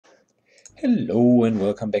Hello and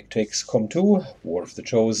welcome back to XCOM2, War of the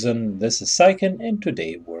Chosen. This is Syken, and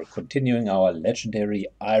today we're continuing our legendary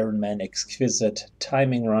Ironman Exquisite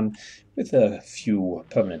Timing run with a few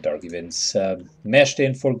permanent dark events mashed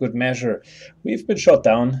in for good measure. We've been shot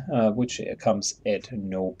down, which comes at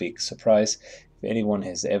no big surprise. If anyone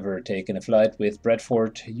has ever taken a flight with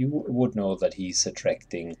Bradford, you would know that he's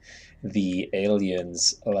attracting the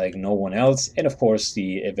aliens like no one else, and of course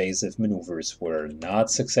the evasive maneuvers were not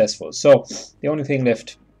successful. So the only thing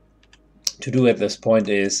left to do at this point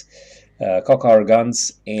is cock our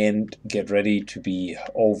guns and get ready to be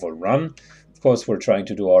overrun. Of course, we're trying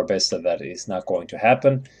to do our best that is not going to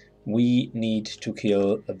happen. We need to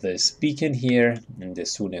kill this beacon here, and as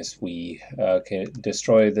soon as we can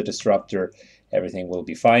destroy the disruptor, everything will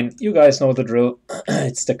be fine. You guys know the drill.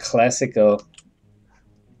 It's the classical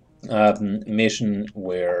mission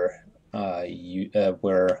where you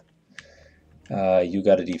gotta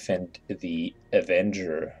defend the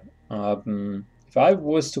Avenger. If I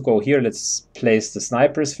was to go here, let's place the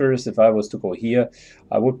snipers first. If I was to go here,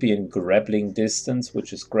 I would be in grappling distance,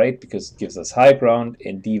 which is great because it gives us high ground,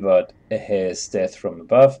 and Divat has death from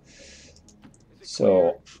above.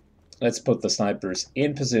 So let's put the snipers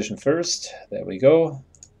in position first. There we go.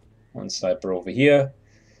 One sniper over here.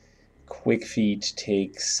 Quick Feet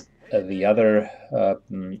takes the other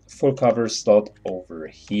full cover slot over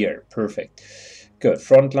here. Perfect. Good.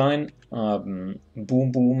 Front line. Boom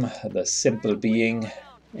Boom, the simple being,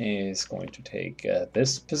 is going to take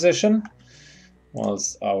this position,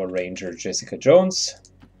 whilst our ranger Jessica Jones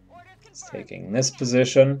is taking this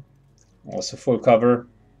position. Also full cover.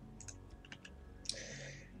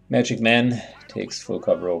 Magic Man takes full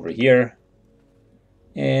cover over here.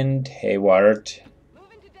 And Hayward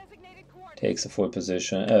takes a full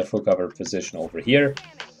cover position over here.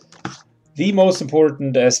 The most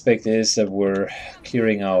important aspect is that we're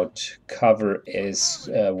clearing out cover as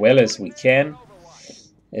well as we can,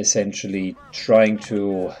 essentially trying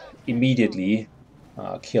to immediately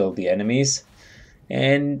kill the enemies.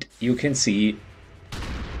 And you can see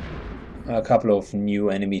a couple of new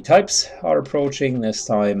enemy types are approaching, this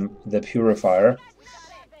time the Purifier.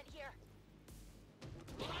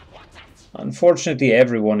 Unfortunately,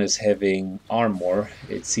 everyone is having armor,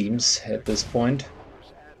 it seems, at this point.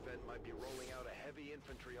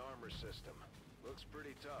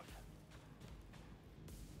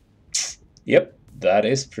 Yep, that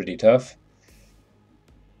is pretty tough.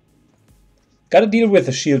 Gotta deal with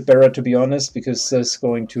the shield bearer, to be honest, because that's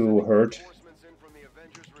going to hurt.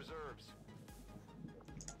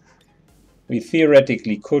 We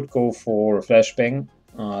theoretically could go for flashbang.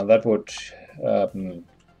 That would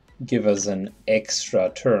give us an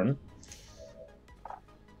extra turn.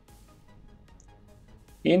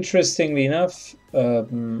 Interestingly enough,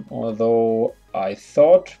 although I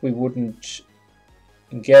thought we wouldn't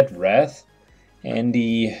get Wrath,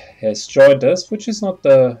 Andy has joined us, which is not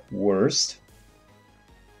the worst.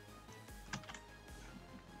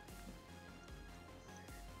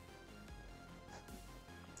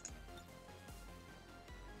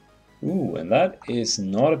 Ooh, and that is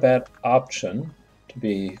not a bad option, to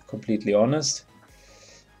be completely honest.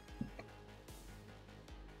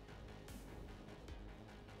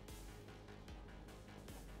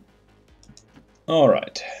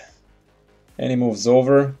 Alright. And he moves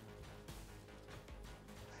over.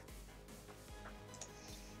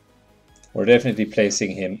 We're definitely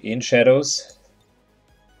placing him in shadows.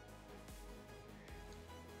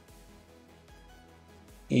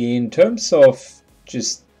 In terms of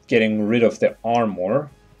just getting rid of the armor,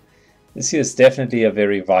 this here is definitely a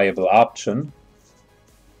very viable option.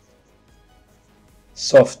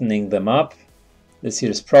 Softening them up, this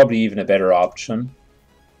here is probably even a better option.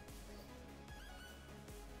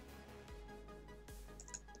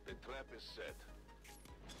 The trap is set.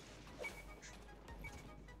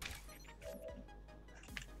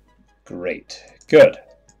 Great, good.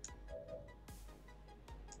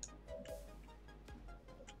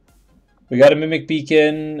 We got a Mimic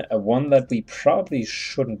Beacon, one that we probably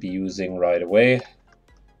shouldn't be using right away.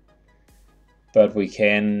 But we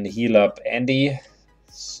can heal up Andy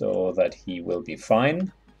so that he will be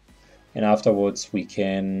fine. And afterwards we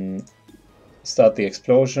can start the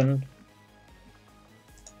explosion.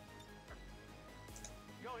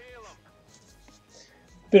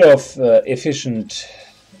 Bit of efficient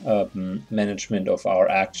management of our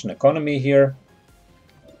action economy here.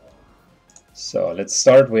 So let's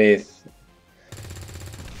start with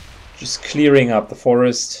just clearing up the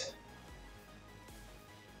forest.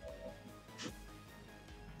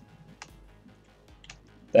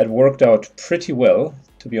 That worked out pretty well,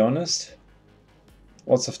 to be honest.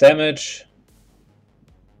 Lots of damage.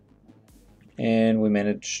 And we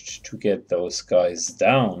managed to get those guys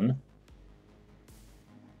down.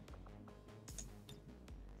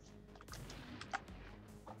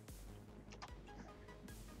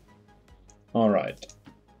 Alright,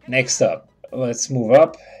 next up, let's move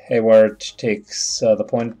up. Hayward takes the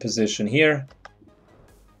point position here.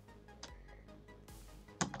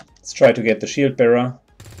 Let's try to get the shield bearer.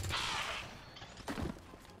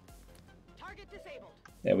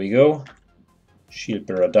 There we go. Shield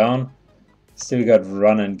bearer down. Still got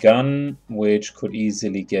run and gun, which could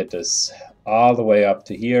easily get us all the way up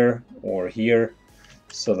to here or here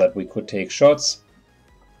so that we could take shots.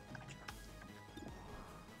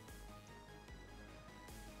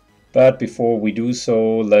 But before we do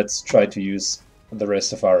so, let's try to use the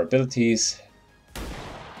rest of our abilities.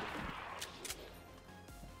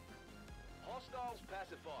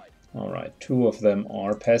 Alright, 2 of them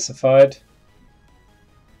are pacified.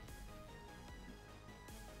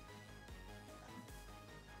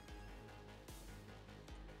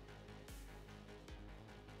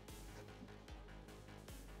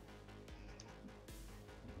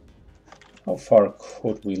 How far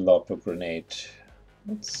could we lob a grenade?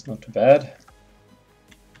 That's not too bad.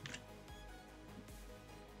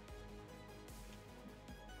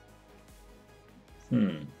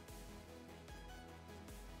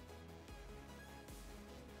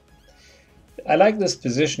 I like this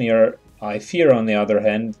position here. I fear, on the other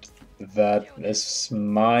hand, that this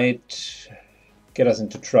might get us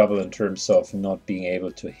into trouble in terms of not being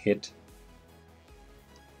able to hit.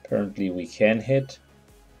 Apparently we can hit.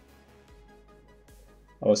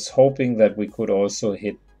 I was hoping that we could also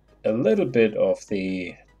hit a little bit of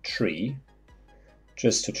the tree,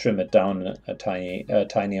 just to trim it down a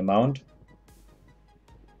tiny amount.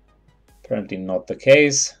 Apparently not the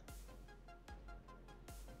case.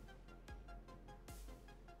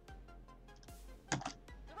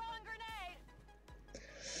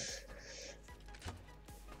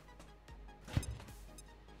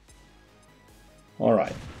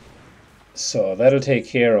 Alright, so that'll take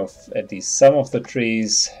care of at least some of the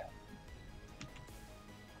trees.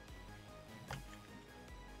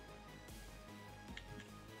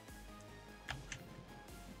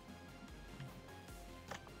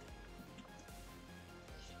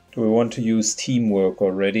 Do we want to use teamwork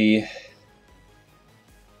already?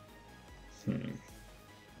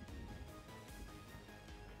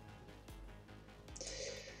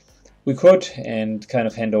 We could, and kind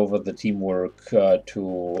of hand over the teamwork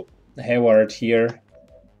to Hayward here.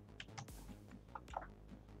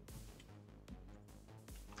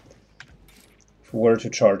 If we were to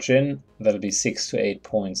charge in, that'll be 6 to 8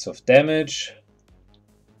 points of damage.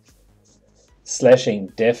 Slashing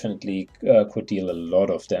definitely could deal a lot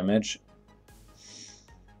of damage.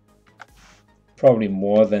 Probably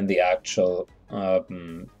more than the actual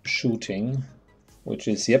shooting, which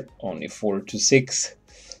is, yep, only 4 to 6.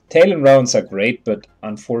 Tail-end rounds are great, but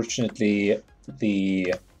unfortunately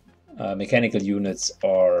the mechanical units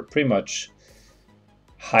are pretty much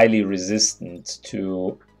highly resistant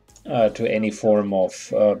to any form of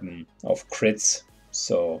crits,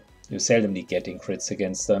 so you're seldomly getting crits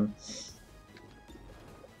against them.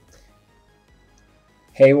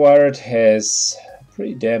 Hayward has a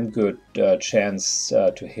pretty damn good chance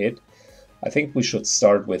to hit. I think we should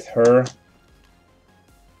start with her.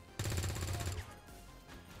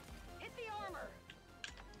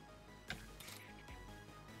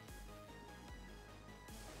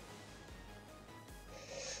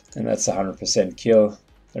 And that's a 100% kill.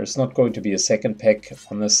 There's not going to be a second pack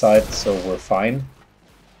on this side, so we're fine.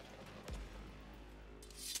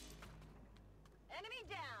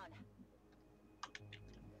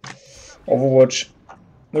 Overwatch.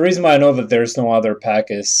 The reason why I know that there's no other pack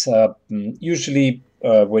is usually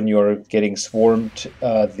when you're getting swarmed,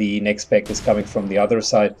 the next pack is coming from the other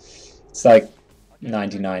side. It's like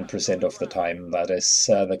 99% of the time that is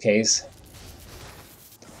the case.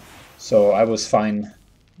 So I was fine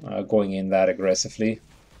going in that aggressively.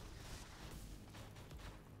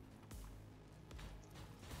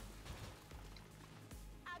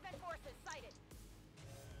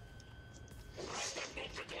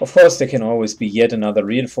 Of course, there can always be yet another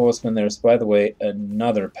reinforcement. There's, by the way,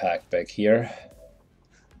 another pack back here.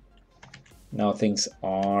 Now things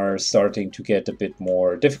are starting to get a bit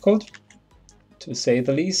more difficult, to say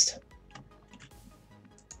the least.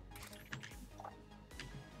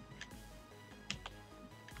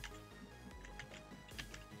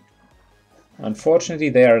 Unfortunately,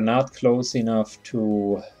 they are not close enough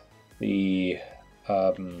to the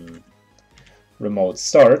remote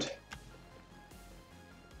start.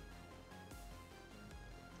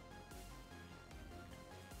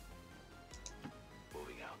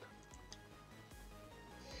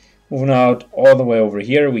 Moving out all the way over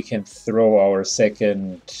here, we can throw our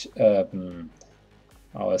second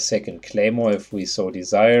claymore if we so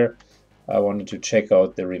desire. I wanted to check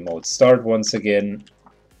out the remote start once again.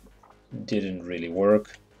 Didn't really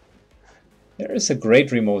work. There is a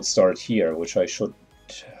great remote start here, which I should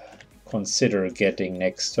consider getting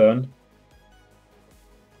next turn.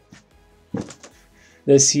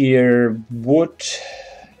 This here would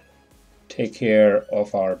take care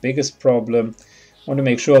of our biggest problem. I want to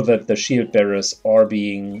make sure that the shield bearers are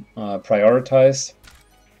being prioritized.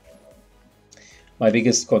 My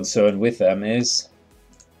biggest concern with them is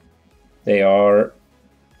they are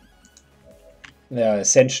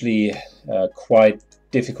essentially quite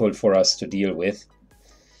difficult for us to deal with.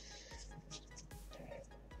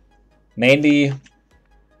 Mainly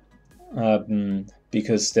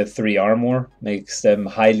because the 3 armor makes them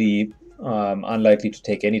highly unlikely to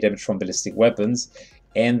take any damage from ballistic weapons,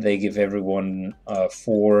 and they give everyone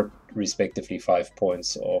 4, respectively 5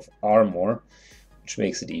 points of armor, which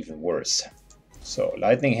makes it even worse. So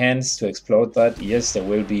lightning hands to explode that. Yes, there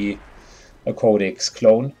will be a Codex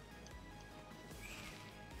clone.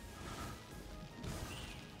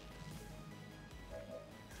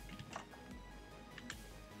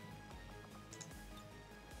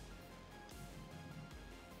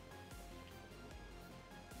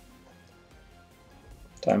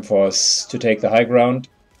 Time for us to take the high ground.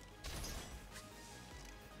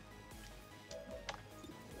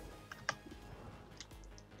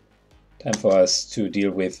 Time for us to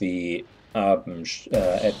deal with the Edmund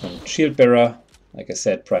Shield Bearer. Like I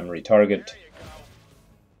said, primary target.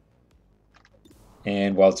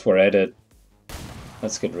 And whilst we're at it,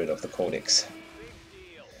 let's get rid of the Codex.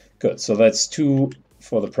 Good, so that's 2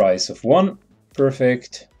 for the price of 1.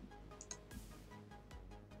 Perfect.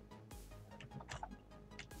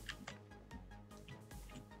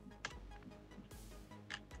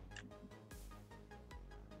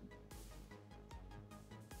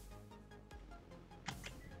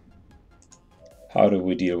 How do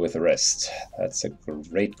we deal with the rest? That's a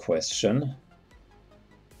great question.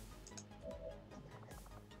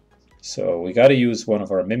 So we got to use one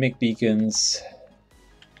of our mimic beacons.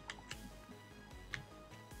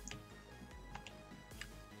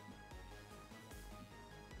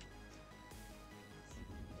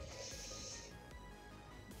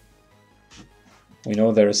 We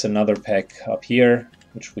know there's another pack up here,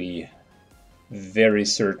 which we very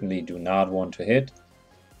certainly do not want to hit.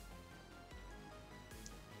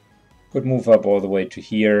 Could move up all the way to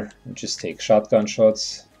here and just take shotgun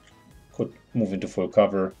shots. Could move into full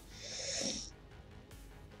cover.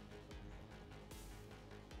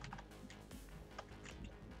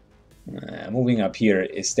 Moving up here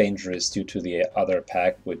is dangerous due to the other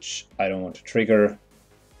pack, which I don't want to trigger.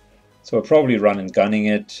 So I'll probably run and gunning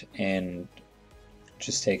it and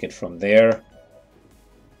just take it from there.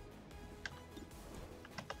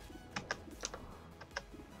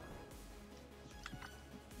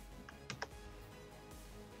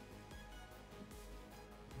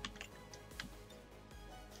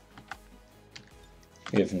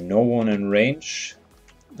 We have no one in range.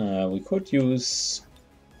 We could use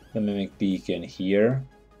the Mimic Beacon here.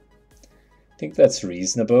 I think that's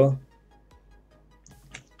reasonable.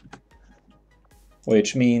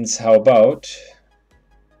 Which means, how about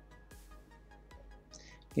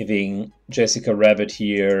giving Jessica Rabbit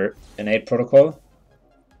here an 8 protocol?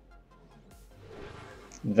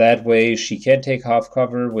 That way she can take half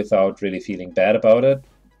cover without really feeling bad about it.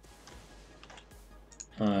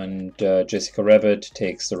 And Jessica Rabbit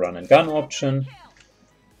takes the run and gun option.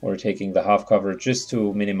 We're taking the half cover just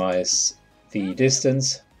to minimize the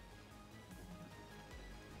distance.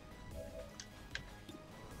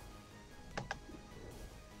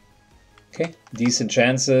 Okay, decent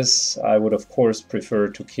chances. I would of course prefer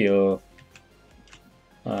to kill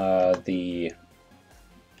the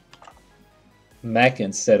mech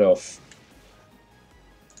instead of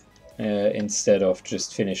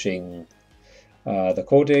just finishing the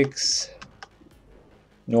Codex.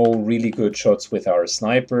 No really good shots with our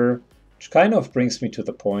sniper, which kind of brings me to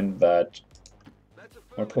the point that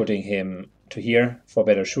we're putting him to here for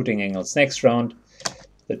better shooting angles next round.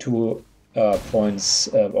 The 2 points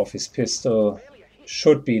of his pistol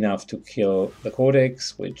should be enough to kill the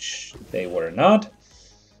Codex, which they were not.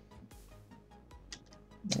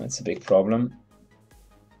 That's a big problem.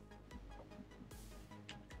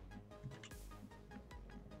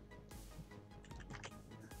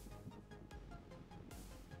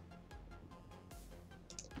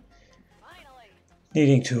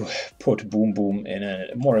 Needing to put Boom Boom in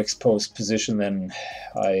a more exposed position than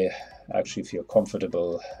I actually feel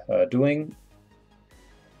comfortable doing.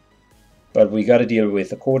 But we got to deal with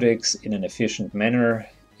the codex in an efficient manner,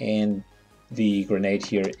 and the grenade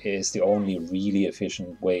here is the only really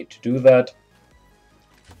efficient way to do that.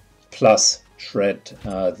 Plus shred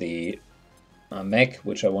the mech,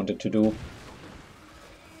 which I wanted to do.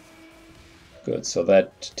 Good, so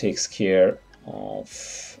that takes care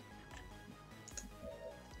of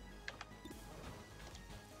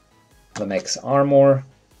the mech's armor.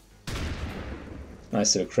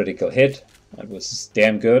 Nice little critical hit. That was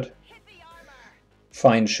damn good.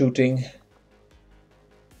 Fine shooting.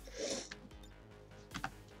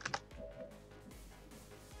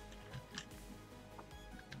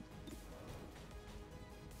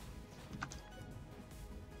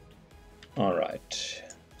 All right.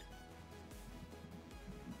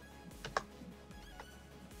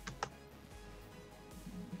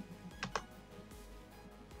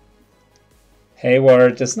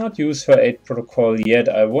 Hayward does not use her 8 protocol yet.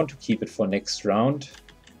 I want to keep it for next round.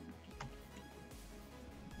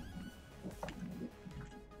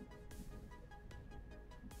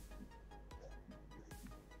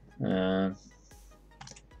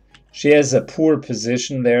 She has a poor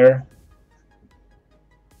position there.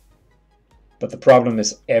 But the problem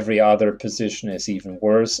is every other position is even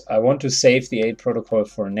worse. I want to save the 8 protocol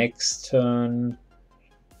for next turn,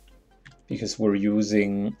 because we're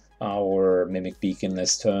using our Mimic Beacon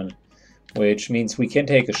this turn, which means we can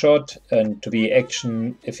take a shot, and to be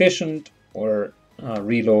action efficient, we're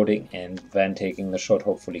reloading and then taking the shot,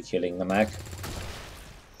 hopefully killing the mech.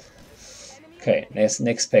 Okay,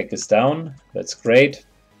 next pack is down. That's great.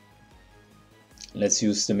 Let's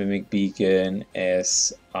use the Mimic Beacon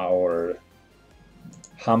as our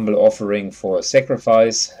humble offering for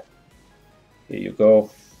sacrifice. Here you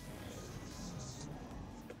go.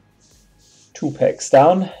 2 packs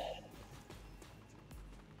down.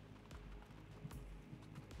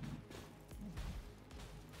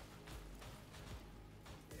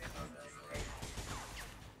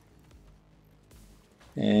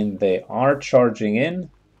 And they are charging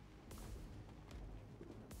in.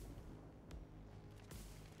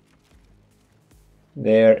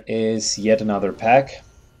 There is yet another pack.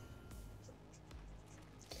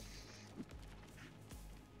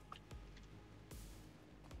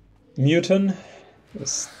 Mutant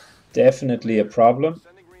is definitely a problem.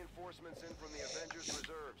 Sending reinforcements in from the Avengers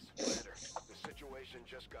reserves. Commander, the situation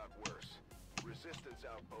just got worse. Resistance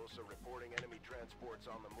outposts are reporting enemy transports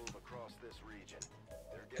on the move across this region.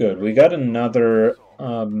 Good, we got another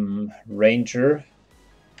Ranger.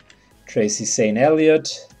 Tracy St.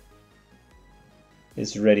 Elliott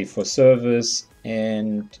is ready for service,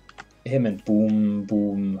 and him and Boom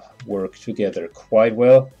Boom work together quite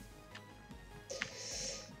well.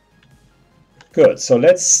 Good, so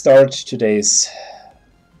let's start today's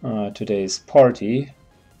party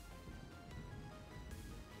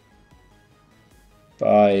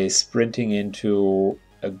by sprinting into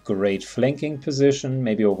a great flanking position,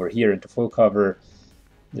 maybe over here into full cover,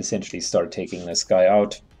 essentially start taking this guy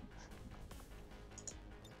out.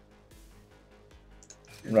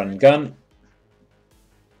 Run and gun.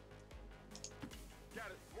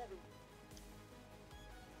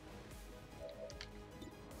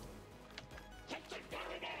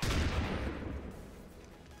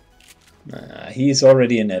 He's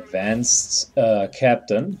already an advanced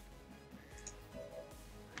captain.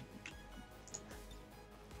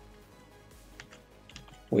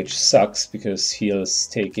 Which sucks because he's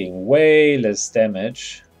taking way less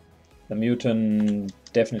damage. The mutant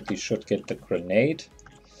definitely should get the grenade.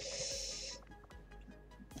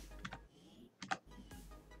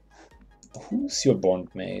 Who's your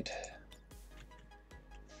bondmate?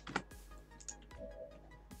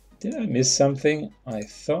 Did I miss something? I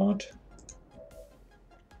thought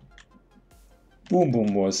Boom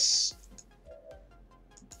Boom was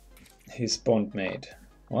his bondmate.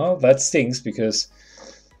 Well, that stinks because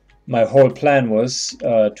my whole plan was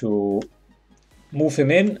to move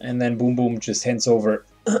him in, and then Boom Boom just hands over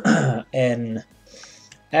an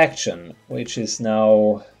action, which is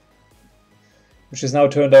now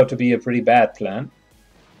turned out to be a pretty bad plan.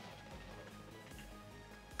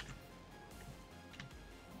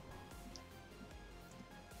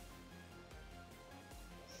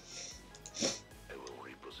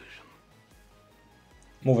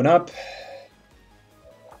 Moving up.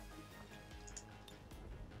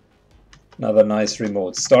 Another nice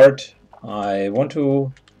remote start. I want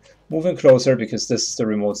to move in closer because this is the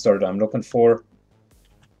remote start I'm looking for.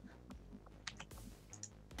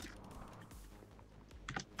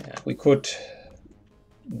 Yeah, we could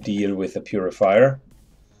deal with a purifier.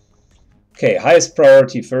 Okay, highest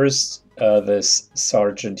priority first. This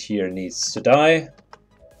sergeant here needs to die.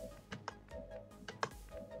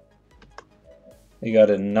 We got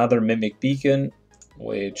another Mimic Beacon,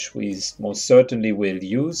 which we most certainly will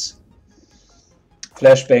use.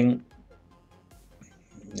 Flashbang.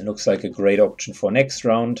 It looks like a great option for next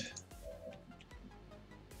round.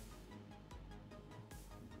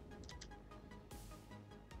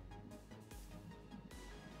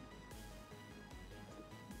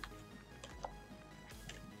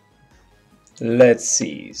 Let's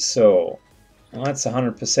see, so that's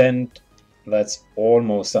 100%, that's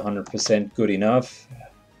almost 100% good enough.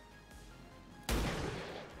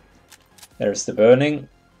 There's the burning,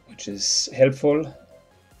 which is helpful.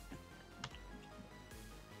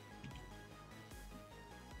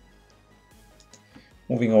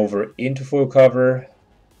 Moving over into full cover.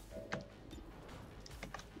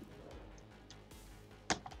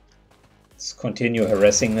 Let's continue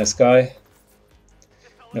harassing this guy.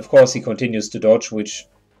 And of course he continues to dodge, which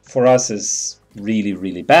for us is really,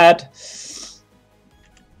 really bad.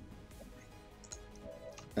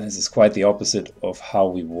 And this is quite the opposite of how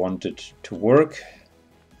we want it to work.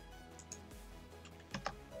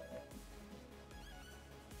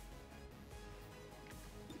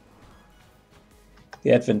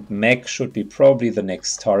 The Advent Mech should be probably the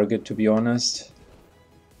next target, to be honest.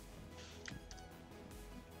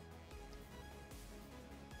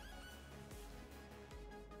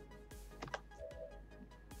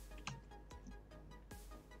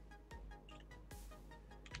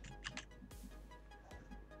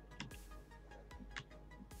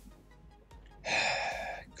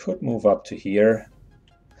 Could move up to here.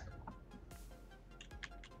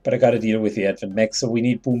 But I gotta deal with the Advent Mech, so we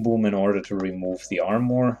need Boom Boom in order to remove the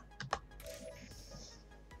armor.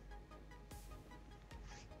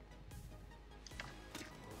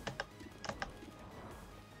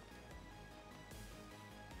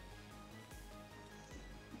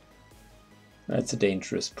 That's a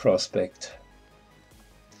dangerous prospect.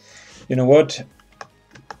 You know what?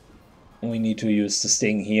 We need to use the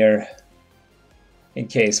Sting here in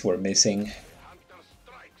case we're missing.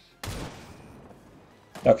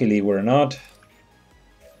 Luckily we're not.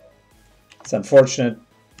 It's unfortunate.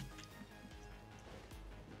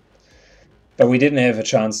 But we didn't have a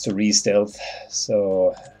chance to re-stealth,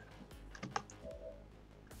 so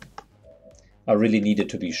I really needed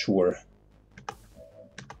to be sure.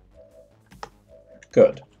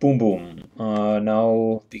 Good. Boom Boom.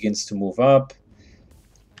 Now begins to move up.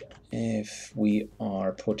 If we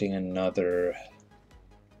are putting another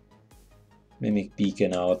Mimic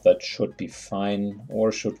Beacon out, that should be fine.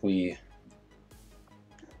 Or should we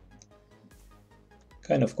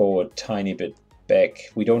kind of go a tiny bit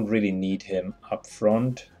back? We don't really need him up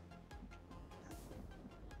front.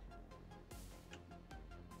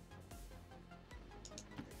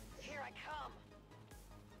 Here I come.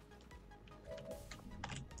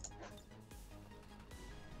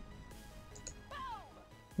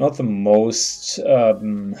 Not the most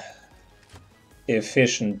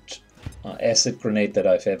efficient acid grenade that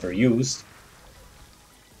I've ever used,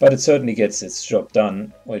 but it certainly gets its job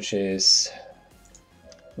done, which is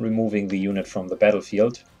removing the unit from the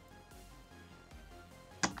battlefield.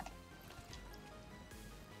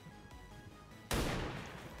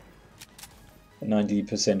 A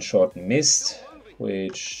 90% shot missed,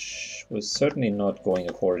 which was certainly not going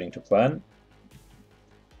according to plan.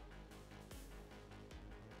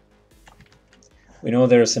 We know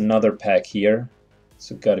there's another pack here,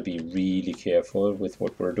 so we've got to be really careful with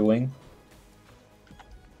what we're doing.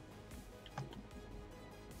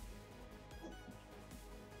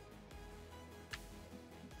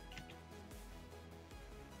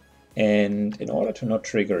 And in order to not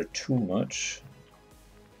trigger too much,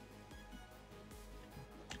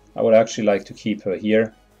 I would actually like to keep her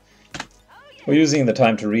here. We're using the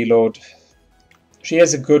time to reload. She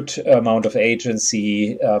has a good amount of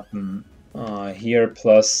agency here,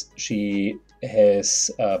 plus she has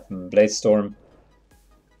Bladestorm,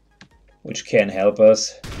 which can help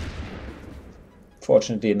us.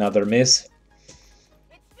 Fortunately, another miss.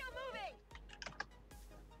 It's still moving.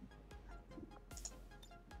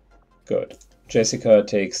 Good. Jessica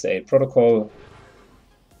takes the 8 protocol.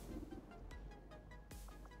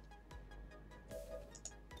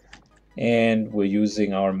 And we're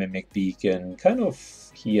using our Mimic Beacon kind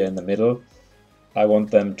of here in the middle. I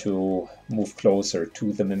want them to move closer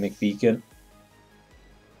to the Mimic Beacon.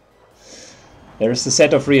 There's the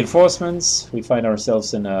set of reinforcements. We find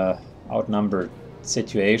ourselves in a outnumbered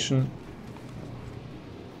situation.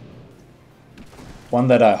 One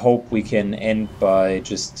that I hope we can end by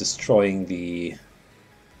just destroying the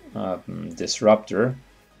disruptor.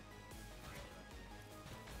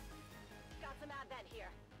 Got some advent here.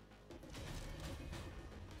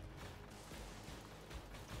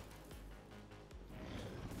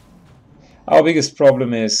 Our biggest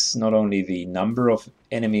problem is not only the number of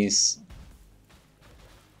enemies,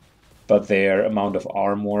 but their amount of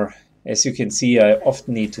armor. As you can see, I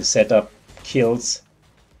often need to set up kills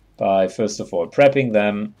by first of all prepping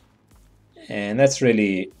them, and that's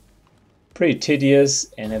really pretty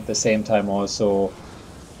tedious, and at the same time also,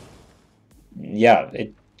 yeah,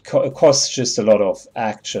 it costs just a lot of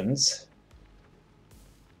actions.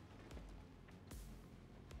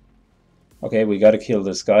 Okay, we gotta kill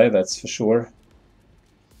this guy, that's for sure.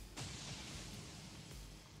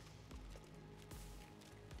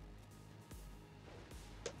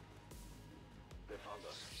 They found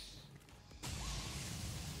us.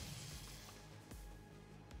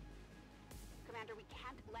 Commander, we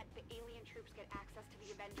can't let the alien troops get access to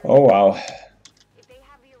the Avengers. Oh wow. If they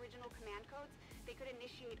have the original command codes, they could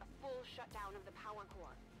initiate a full shutdown of the power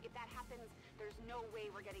core. If that happens, there's no way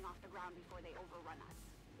we're getting off the ground before they overrun us.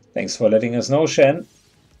 Thanks for letting us know, Shen.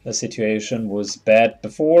 The situation was bad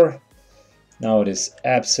before. Now it is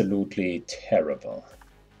absolutely terrible.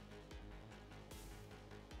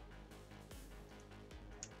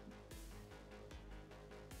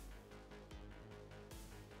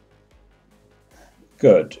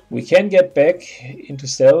 Good. We can get back into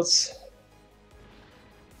stealth,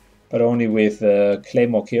 but only with a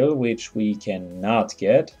Claymore kill, which we cannot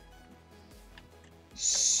get.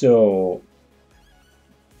 So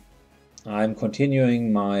I'm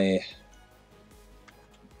continuing my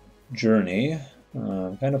journey.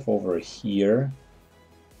 I'm kind of over here.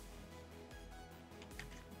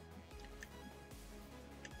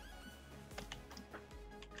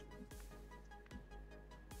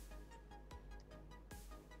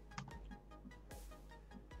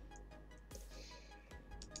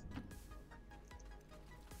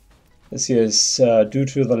 This is due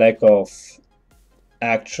to the lack of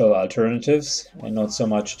actual alternatives and not so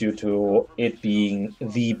much due to it being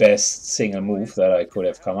the best single move that I could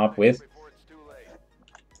have come up with. Before it's too late.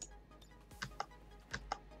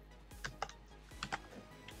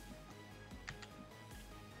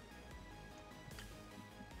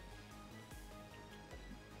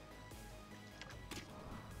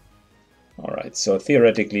 Alright, so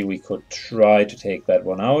theoretically we could try to take that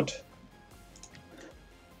one out.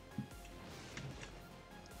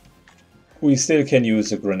 We still can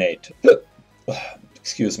use a grenade,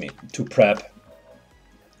 excuse me, to prep.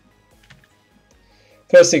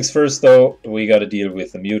 First things first though, we gotta deal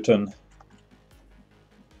with the mutant.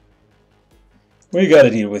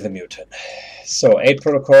 So 8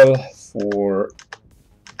 protocol for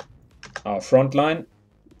our front line,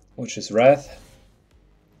 which is Wrath.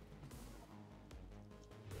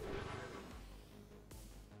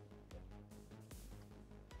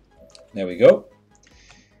 There we go.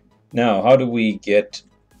 Now, how do we get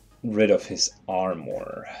rid of his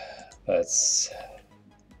armor? That's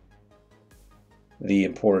the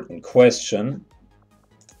important question.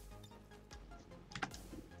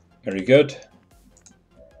 Very good.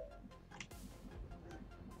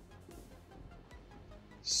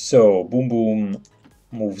 So, Boom Boom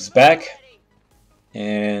moves back,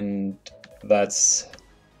 and that's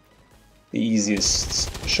the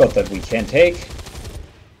easiest shot that we can take.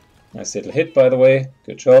 Nice little hit, by the way.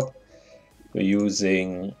 Good job. We're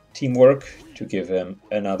using teamwork to give him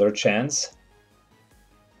another chance.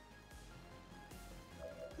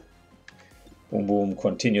 Boom Boom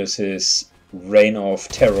continues his reign of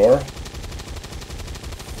terror.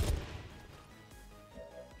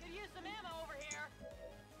 Could use some ammo over here.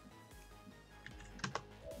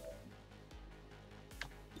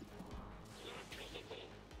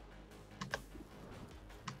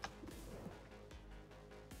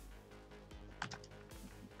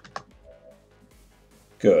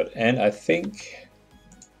 Good, and I think...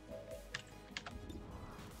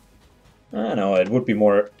 I know, it would be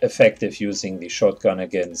more effective using the shotgun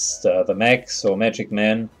against the mech, so Magic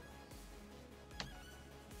Man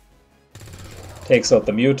takes out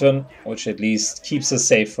the mutant, which at least keeps us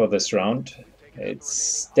safe for this round.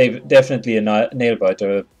 It's definitely a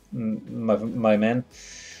nail-biter, my man,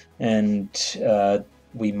 and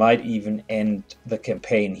we might even end the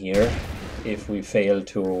campaign here if we fail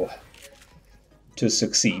to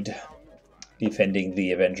succeed defending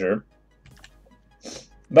the Avenger.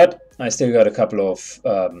 But I still got a couple of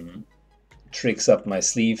tricks up my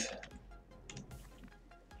sleeve.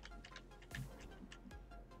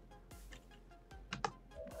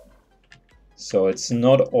 So it's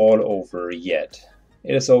not all over yet.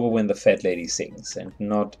 It is over when the fat lady sings, and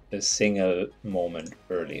not a single moment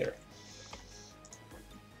earlier.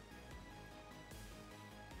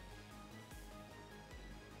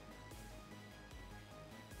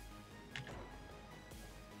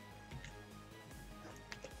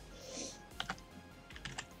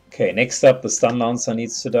 Okay, next up the stun lancer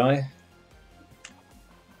needs to die.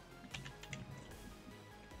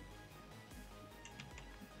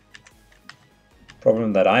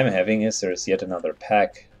 Problem that I'm having is there's yet another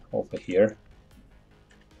pack over here.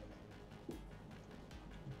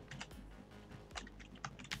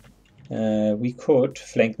 We could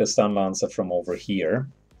flank the stun lancer from over here.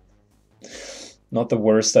 Not the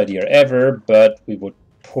worst idea ever, but we would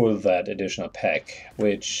pull that additional pack,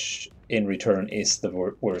 which in return is the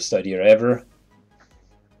worst idea ever.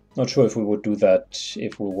 Not sure if we would do that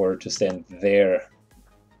if we were to stand there.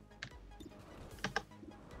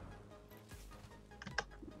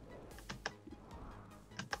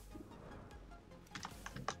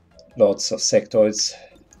 Lots of sectoids.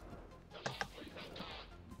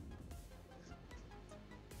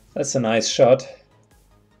 That's a nice shot.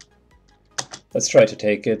 Let's try to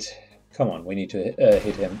take it. Come on, we need to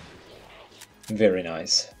hit him. Very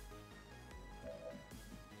nice.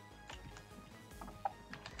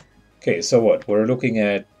 Okay, so what? We're looking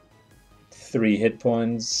at 3 hit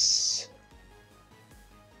points.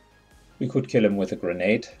 We could kill him with a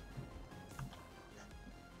grenade.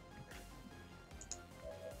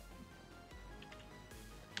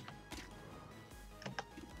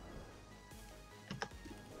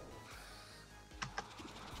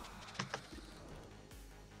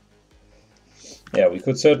 Yeah, we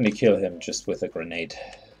could certainly kill him just with a grenade.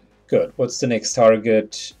 Good. What's the next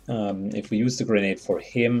target? If we use the grenade for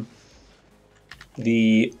him,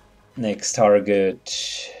 the next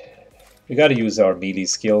target... We gotta use our melee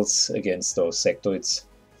skills against those sectoids.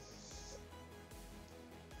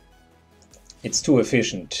 It's too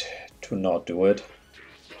efficient to not do it.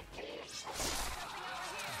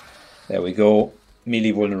 There we go.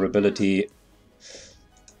 Melee vulnerability.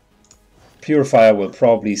 Purifier will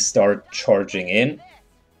probably start charging in.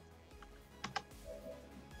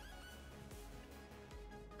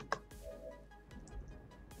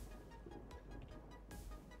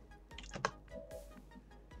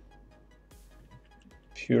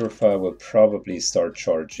 Purifier will probably start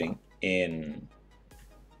charging in.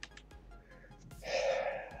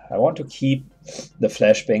 I want to keep the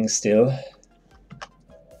flashbang still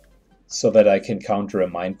so that I can counter a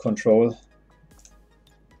mind control.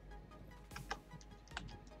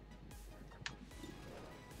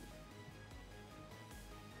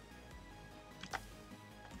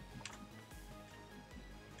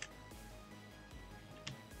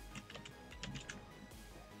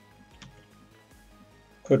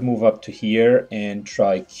 Could move up to here and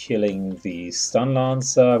try killing the stun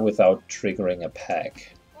lancer without triggering a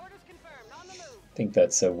pack. I think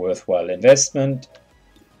that's a worthwhile investment.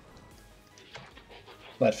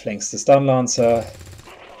 That flanks the stun lancer.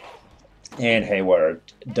 And Hayward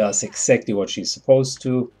does exactly what she's supposed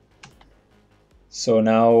to. So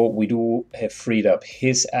now we do have freed up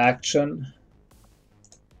his action.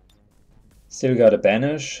 Still got a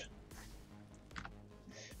banish,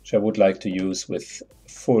 which I would like to use with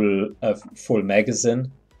full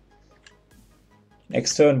magazine.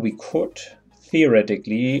 Next turn we could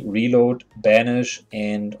theoretically reload, banish,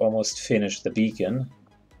 and almost finish the beacon.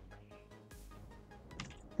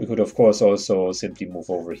 We could of course also simply move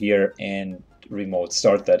over here and remote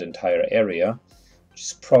start that entire area, which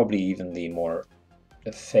is probably even the more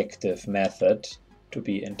effective method, to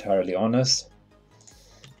be entirely honest.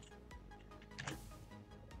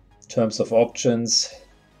 In terms of options,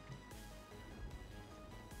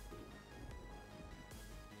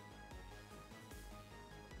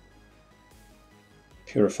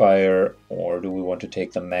 Purifier, or do we want to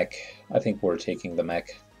take the mech? I think we're taking the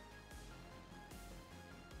mech.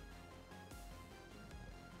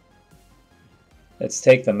 Let's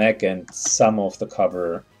take the mech and some of the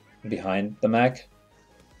cover behind the mech.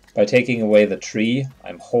 By taking away the tree,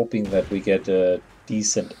 I'm hoping that we get a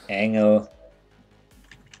decent angle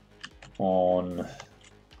on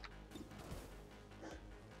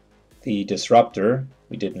the disruptor.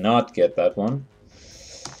 We did not get that one.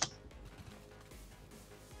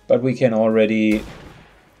 But we can already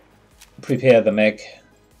prepare the mech.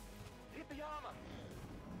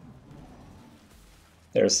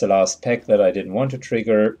 There's the last pack that I didn't want to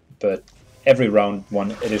trigger, but every round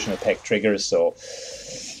one additional pack triggers, so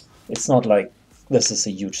it's not like this is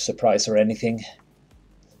a huge surprise or anything.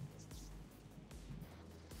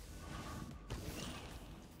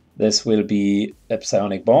 This will be a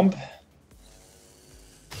psionic bomb.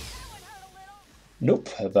 Nope,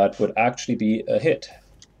 that would actually be a hit.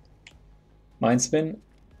 Mind spin.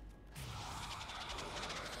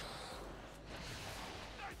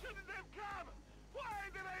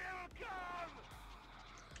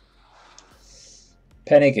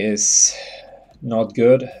 Panic is not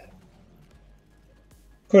good.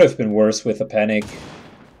 Could have been worse with the panic.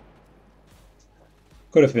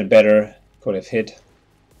 Could have been better. Could have hit.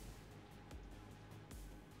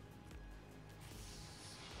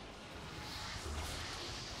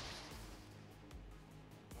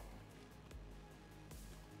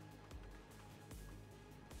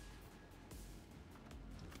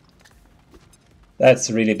 That's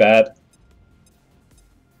really bad.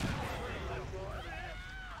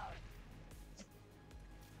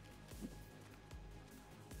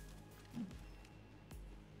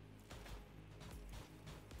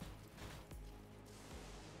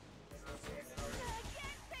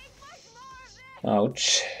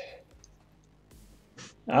 Ouch.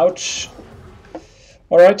 Ouch.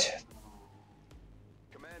 Alright.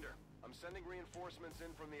 Commander, I'm sending reinforcements in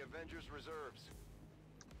from the Avengers reserves.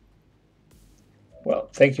 Well,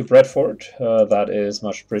 thank you, Bradford. That is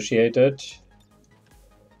much appreciated.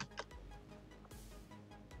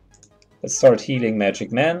 Let's start healing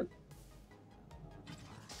Magic Man.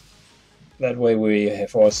 That way we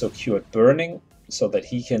have also cured Burning, so that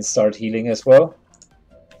he can start healing as well.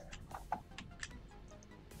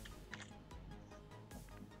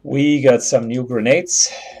 We got some new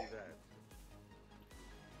grenades,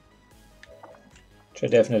 which I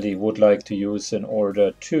definitely would like to use in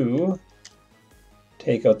order to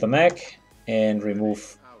take out the mech and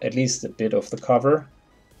remove at least a bit of the cover.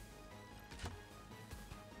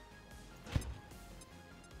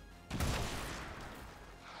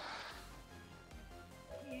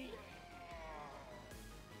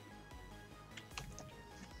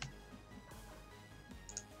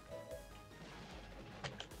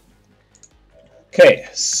 Okay,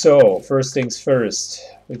 so first things first,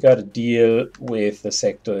 we gotta deal with the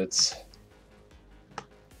sectoids.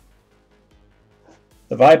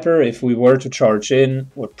 The Viper, if we were to charge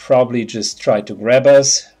in, would probably just try to grab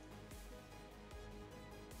us.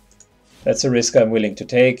 That's a risk I'm willing to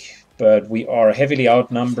take, but we are heavily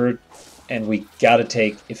outnumbered and we gotta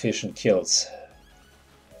take efficient kills.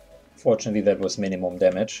 Fortunately, that was minimum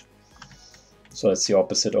damage, so that's the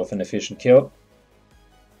opposite of an efficient kill.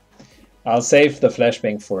 I'll save the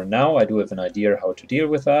flashbang for now. I do have an idea how to deal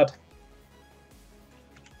with that.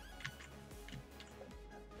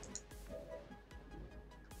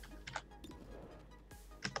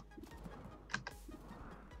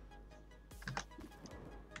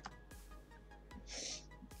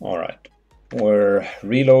 Alright, we're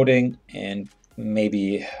reloading and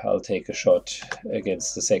maybe I'll take a shot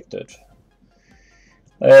against the sectoid.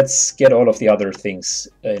 Let's get all of the other things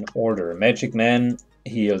in order. Magic Man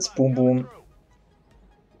heals Boom Boom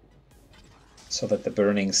so that the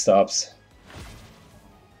burning stops.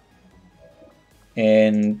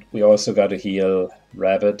 And we also got to heal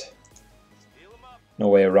Rabbit. No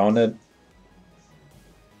way around it.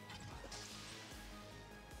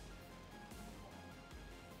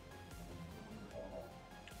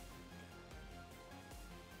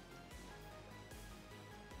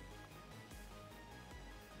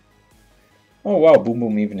 Oh wow, Boom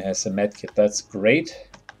Boom even has a medkit, that's great.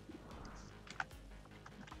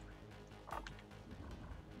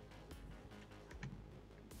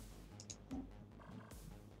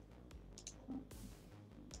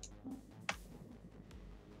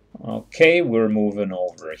 Okay, we're moving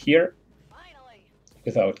over here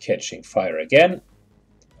without catching fire again.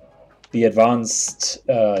 The advanced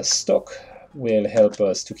stock will help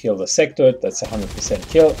us to kill the sectoid, that's 100%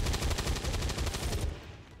 kill.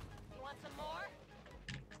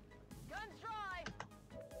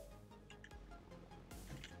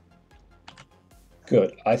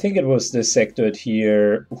 Good. I think it was this sectoid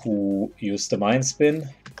here who used the Mind Spin.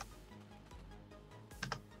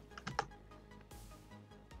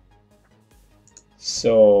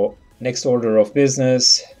 So, next order of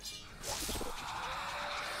business,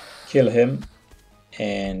 kill him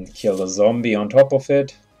and kill the zombie on top of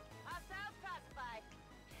it.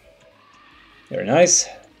 Very nice.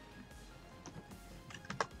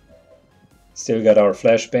 Still got our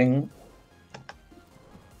flashbang.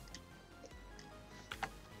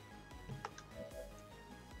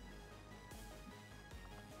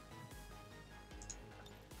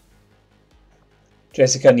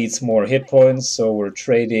 Jessica needs more hit points, so we're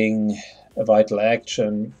trading a vital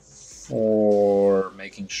action for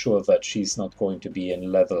making sure that she's not going to be in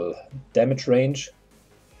level damage range.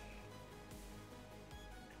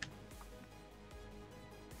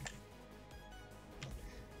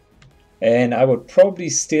 And I would probably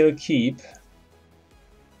still keep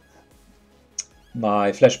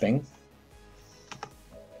my flashbang.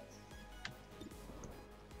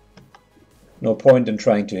 No point in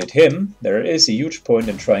trying to hit him. There is a huge point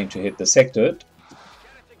in trying to hit the sectoid,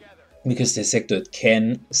 because the sectoid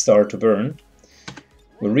can start to burn.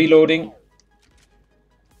 We're reloading.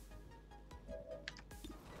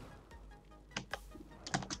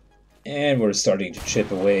 And we're starting to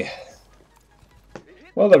chip away.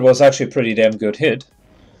 Well, that was actually a pretty damn good hit.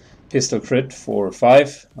 Pistol crit for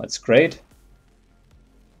 5. That's great.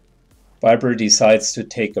 Viper decides to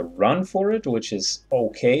take a run for it, which is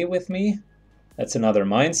okay with me. That's another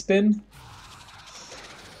mind spin.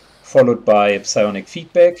 Followed by psionic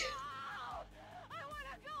feedback.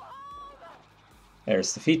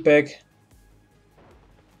 There's the feedback.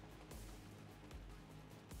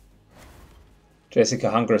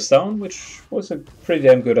 Jessica hunkers down, which was a pretty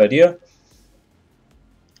damn good idea.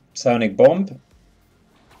 Psionic bomb.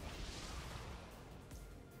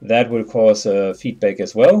 That will cause a feedback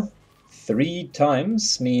as well. 3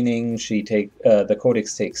 times, meaning the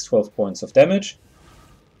Codex takes 12 points of damage.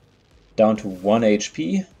 Down to 1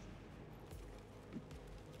 HP.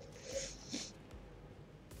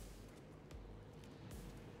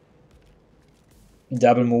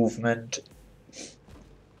 Double movement.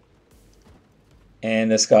 And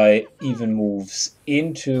this guy even moves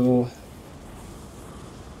into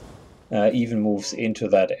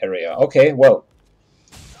that area. Okay, well,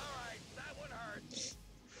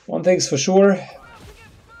 one thing's for sure,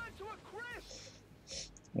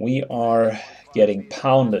 we are getting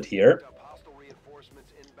pounded here.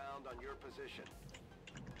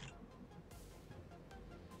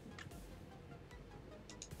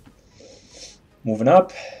 Moving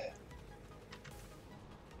up.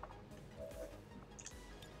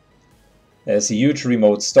 There's a huge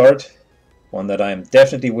remote start, one that I'm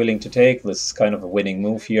definitely willing to take. This is kind of a winning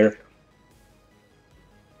move here.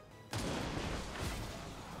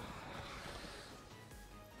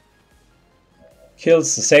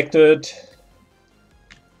 Kills the sectoid.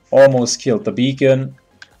 Almost killed the beacon.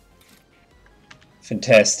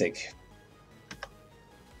 Fantastic.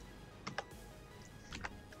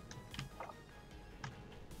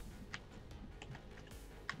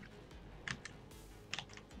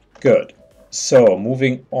 Good. So,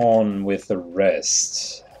 moving on with the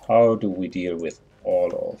rest. How do we deal with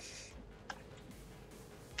all of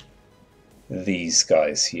these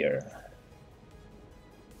guys here?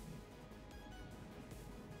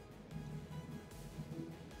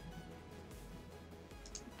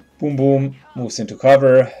 Boom Boom moves into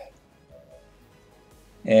cover.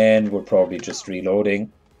 And we're probably just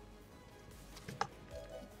reloading.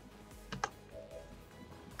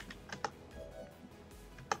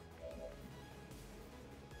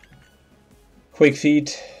 Quick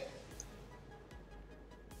feet.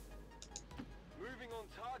 Moving on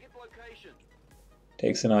target location.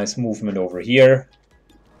 Takes a nice movement over here.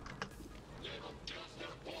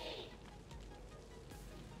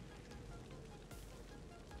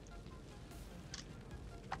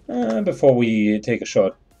 Before we take a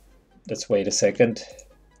shot, let's wait a second.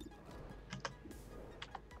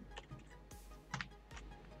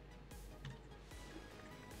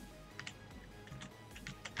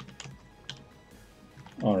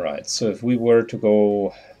 Alright, so if we were to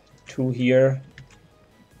go 2 here,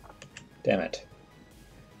 damn it.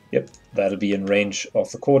 Yep, that'll be in range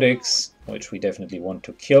of the Codex, which we definitely want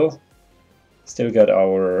to kill. Still got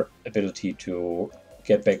our ability to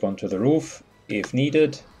get back onto the roof if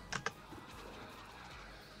needed.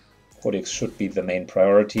 Codex should be the main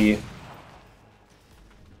priority.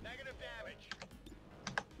 Negative damage.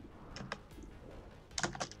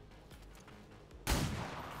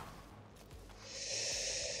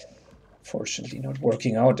 Fortunately not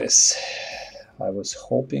working out as I was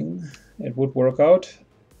hoping it would work out.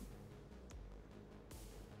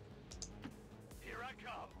 Here I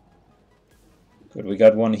come. Good, we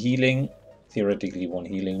got 1 healing. Theoretically 1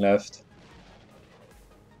 healing left.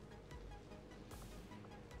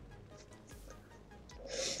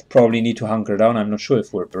 Probably need to hunker down. I'm not sure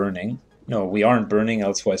if we're burning. No, we aren't burning,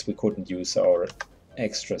 otherwise we couldn't use our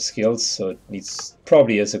extra skills, so it needs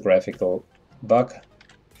probably is a graphical bug.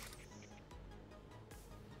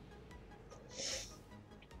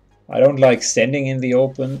 I don't like standing in the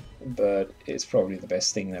open, but it's probably the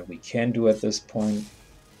best thing that we can do at this point.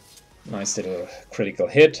 Nice little critical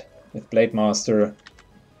hit with Blade Master.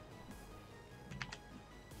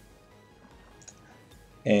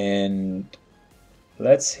 And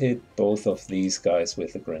let's hit both of these guys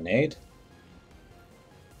with a grenade.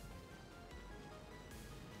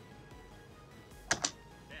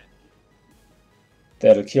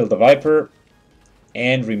 That'll kill the Viper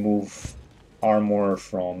and remove armor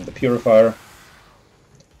from the Purifier.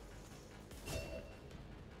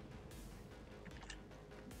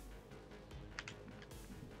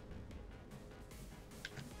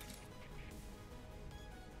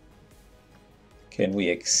 Can we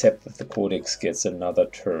accept that the Codex gets another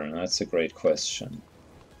turn? That's a great question.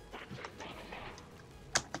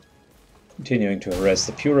 Continuing to harass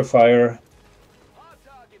the Purifier.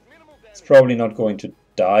 It's probably not going to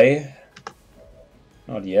die.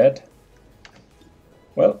 Not yet.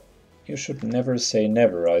 Well, you should never say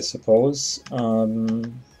never, I suppose.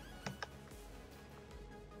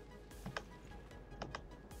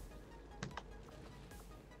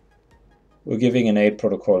 We're giving an aid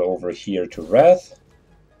protocol over here to Wrath.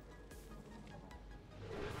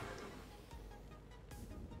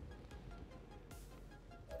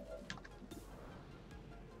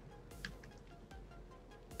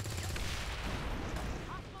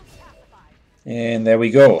 And there we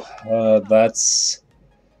go. That's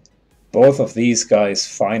both of these guys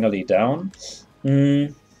finally down.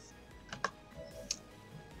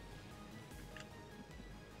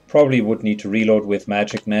 Probably would need to reload with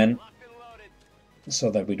Magic Man,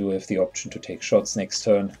 so that we do have the option to take shots next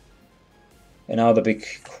turn. And now the big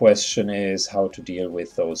question is how to deal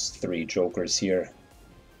with those 3 jokers here.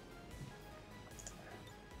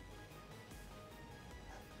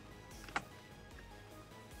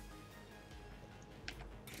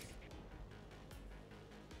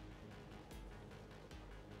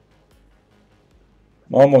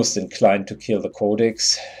 I'm almost inclined to kill the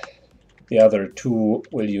Codex. The other 2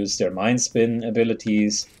 will use their Mind Spin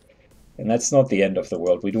abilities. And that's not the end of the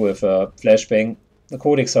world. We do have a Flashbang. The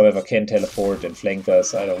Codex, however, can teleport and flank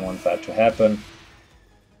us. I don't want that to happen.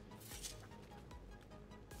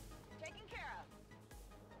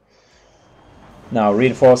 Now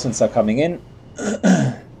reinforcements are coming in.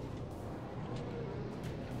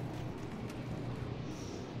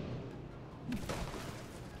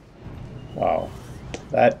 Wow,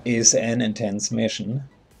 that is an intense mission.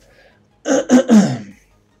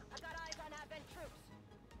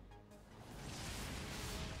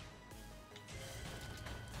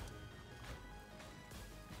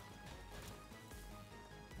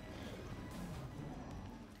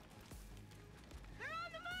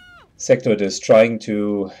 Sectoid is trying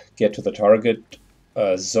to get to the target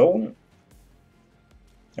zone.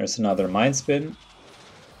 There's another Mind Spin.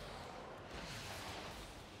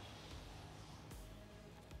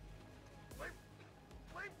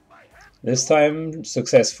 This time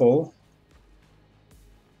successful.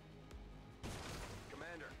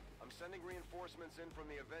 Commander, I'm sending reinforcements in from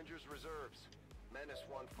the Avengers reserves. Menace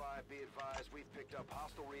 1-5, be advised, we've picked up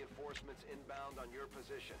hostile reinforcements inbound on your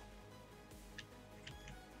position.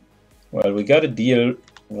 Well, we got to deal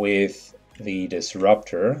with the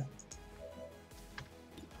Disruptor.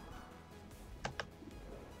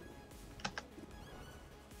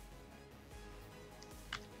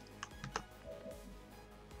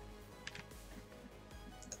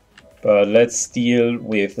 But let's deal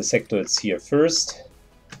with the sectoids here first.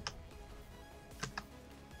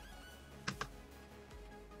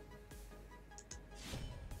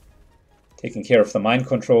 Taking care of the mind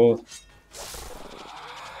control.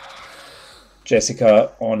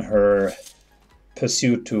 Jessica on her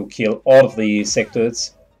pursuit to kill all of the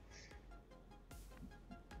sectoids.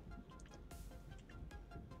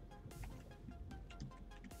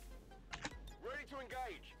 Ready to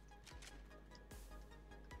engage.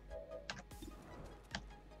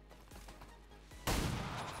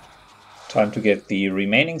 Time to get the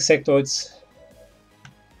remaining sectoids.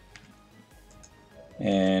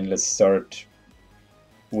 And let's start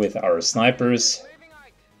with our snipers.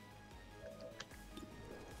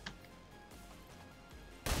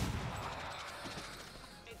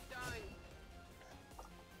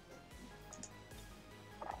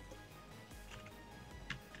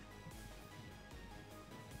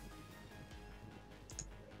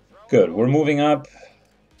 Good, we're moving up.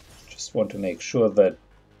 Just want to make sure that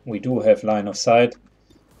we do have line of sight.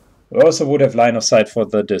 We also would have line of sight for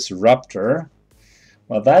the Disruptor.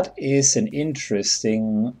 Well, that is an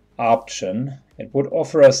interesting option. It would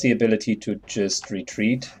offer us the ability to just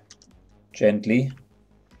retreat gently.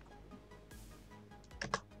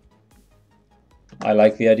 I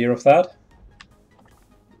like the idea of that.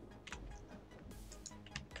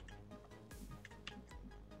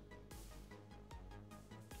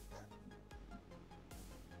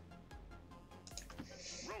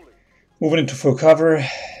 Moving into full cover.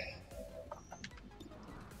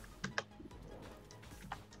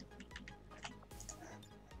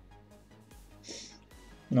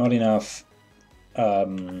 Not enough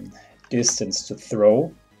distance to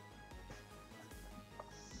throw.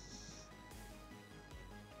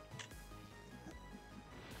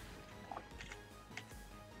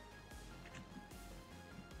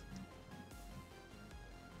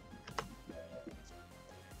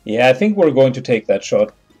 Yeah, I think we're going to take that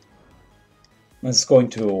shot. It's going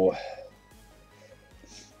to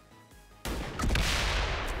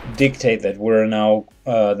dictate that we're now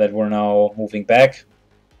moving back.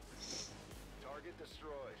 Target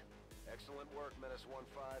destroyed. Excellent work, Menace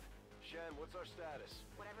 1-5. Shen, what's our status?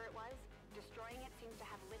 Whatever it was, destroying it seems to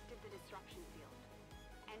have lifted the disruption field.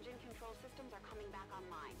 Engine control systems are coming back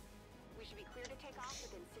online. We should be clear to take off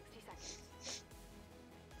within 60 seconds.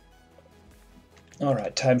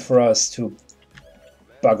 Alright, time for us to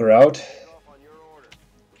bugger out. Take off on your order.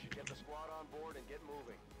 We should get the squad on board and get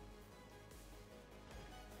moving.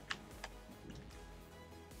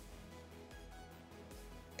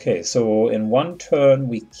 Okay, so in one turn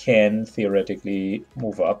we can theoretically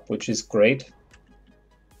move up, which is great.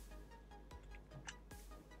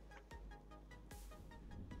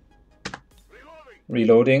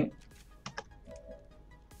 Reloading.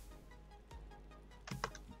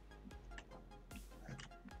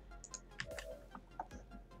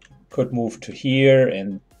 Could move to here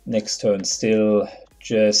and next turn still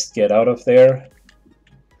just get out of there.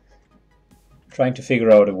 Trying to figure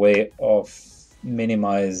out a way of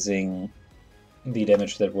minimizing the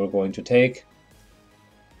damage that we're going to take.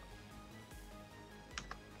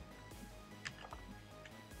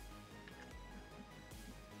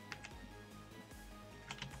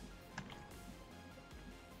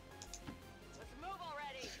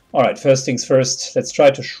 Alright, first things first, let's try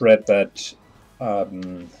to shred that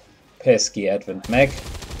pesky Advent mech.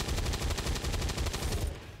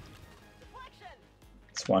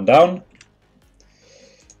 It's one down.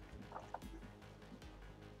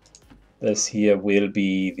 This here will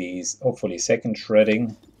be the hopefully second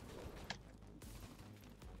shredding.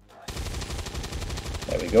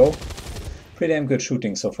 There we go. Pretty damn good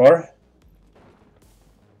shooting so far.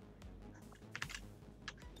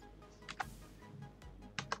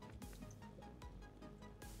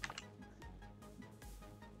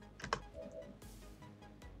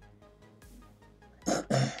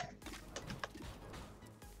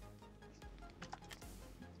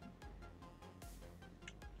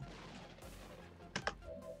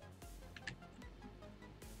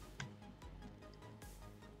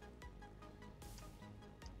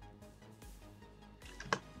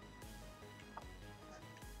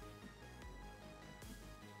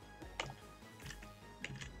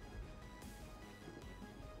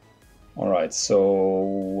 Alright,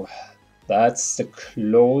 so that's the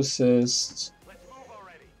closest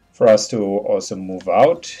for us to also move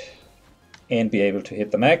out and be able to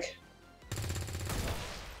hit the mech.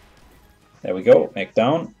 There we go, mech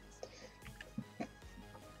down.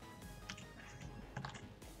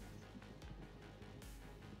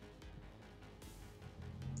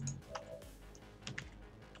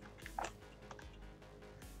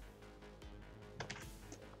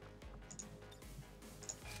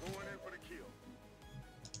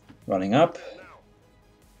 Running up.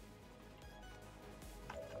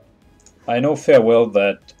 I know fair well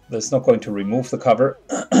that that's not going to remove the cover,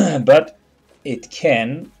 but it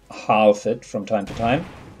can halve it from time to time.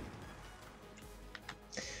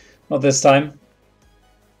 Not this time.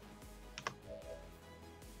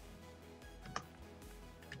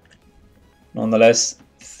 Nonetheless,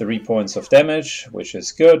 3 points of damage, which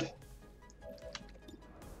is good.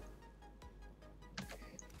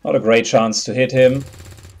 Not a great chance to hit him.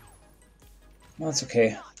 That's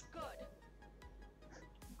okay.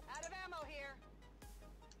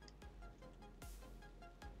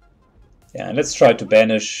 Yeah, and let's try to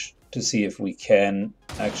banish to see if we can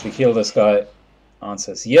actually kill this guy.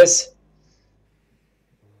 Answer is yes.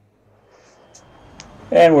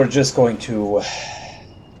 And we're just going to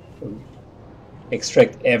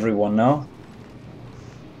extract everyone now.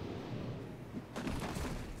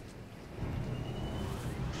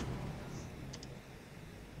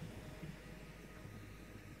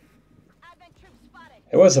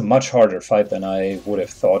 It was a much harder fight than I would have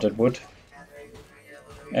thought it would.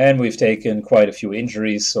 And we've taken quite a few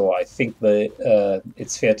injuries, so I think that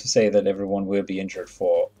it's fair to say that everyone will be injured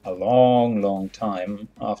for a long, long time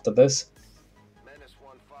after this. Menace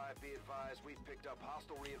 1-5, be advised, we've picked up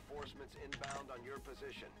hostile reinforcements inbound on your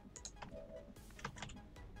position.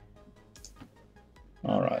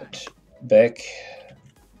 Alright, back.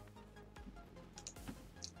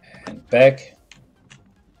 And back.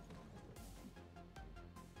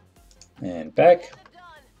 And back.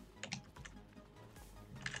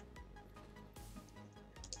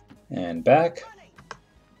 And back.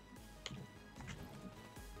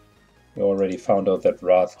 We already found out that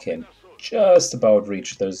Wrath can just about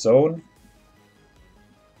reach the zone.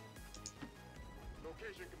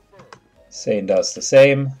 Sane does the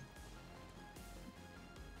same.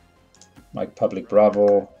 Mike Public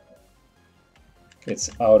Bravo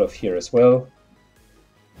gets out of here as well.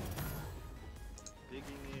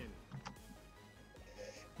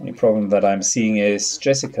 problem that I'm seeing is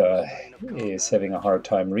Jessica is having a hard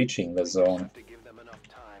time reaching the zone.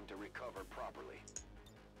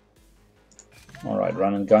 Alright,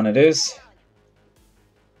 run and gun it is.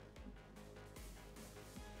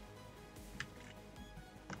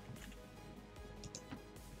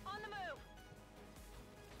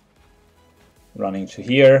 Running to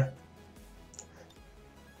here.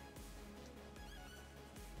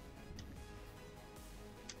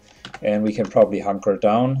 And we can probably hunker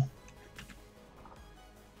down.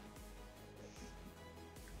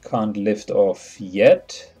 Can't lift off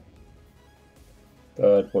yet.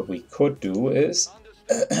 But what we could do is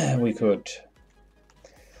we could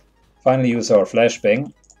finally use our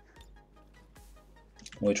flashbang,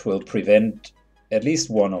 which will prevent at least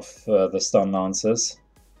one of the stun lances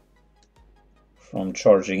from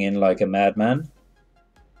charging in like a madman.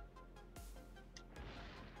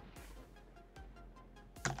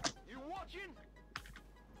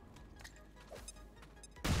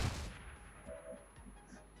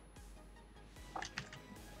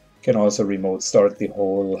 Can also remote start the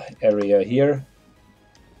whole area here.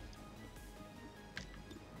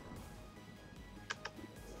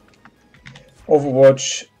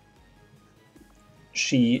 Overwatch,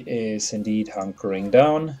 she is indeed hunkering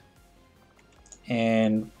down,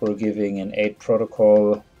 and we're giving an 8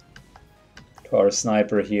 protocol to our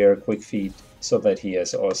sniper here, quick feed, so that he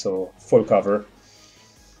has also full cover.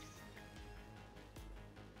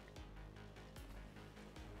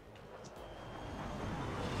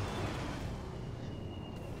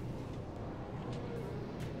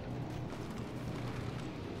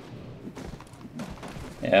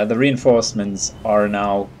 Yeah, the reinforcements are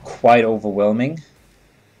now quite overwhelming.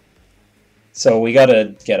 So we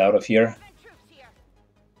gotta get out of here.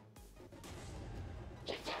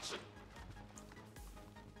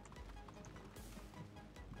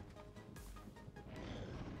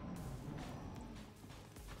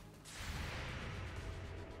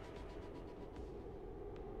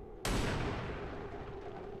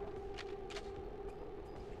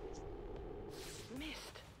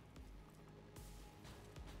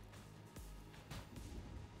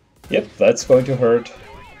 Yep, that's going to hurt.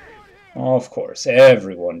 Of course,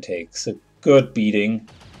 everyone takes a good beating.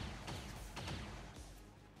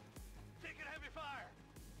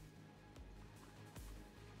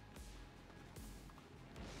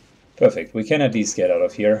 Perfect, we can at least get out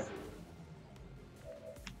of here.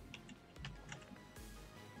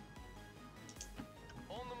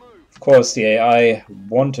 Of course, the AI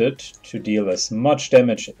wanted to deal as much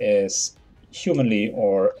damage as humanly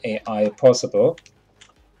or AI possible.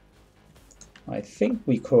 I think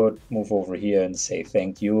we could move over here and say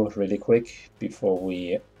thank you really quick before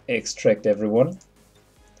we extract everyone.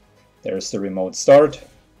 There's the remote start.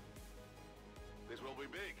 This will be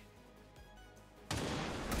big.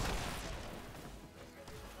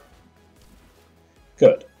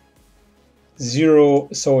 Good. 0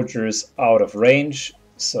 soldiers out of range.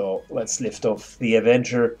 So let's lift off the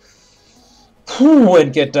Avenger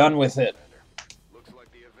and get done with it. Looks like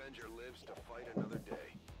the Avenger lives to fight another day.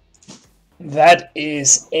 That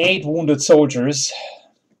is 8 wounded soldiers.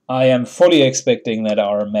 I am fully expecting that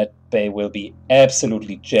our med bay will be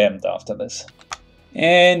absolutely jammed after this.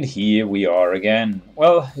 And here we are again.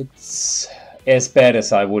 Well, it's as bad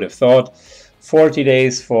as I would have thought. 40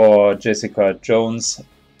 days for Jessica Jones.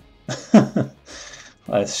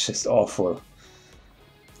 That's just awful.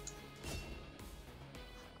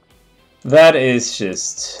 That is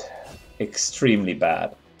just extremely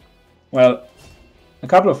bad. Well, a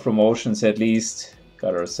couple of promotions at least.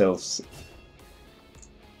 Got ourselves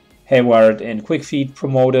Hayward and Quick Feed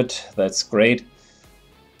promoted. That's great.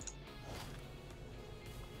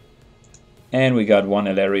 And we got 1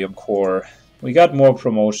 Elarium core. We got more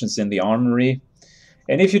promotions in the armory.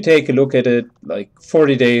 And if you take a look at it, like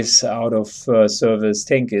 40 days out of service,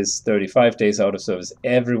 Tank is 35 days out of service.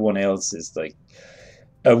 Everyone else is like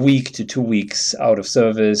a week to 2 weeks out of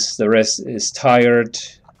service. The rest is tired.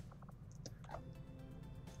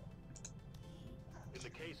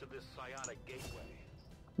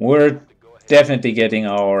 We're definitely getting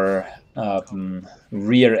our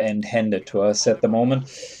rear end handed to us at the moment.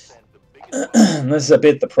 This is a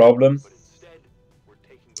bit the problem.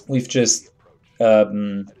 We've just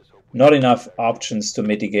not enough options to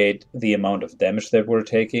mitigate the amount of damage that we're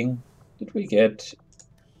taking. Did we get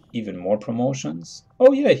even more promotions?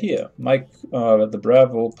 Oh yeah, here. Mike, the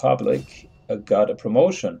Bravo Public got a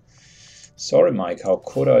promotion. Sorry, Mike, how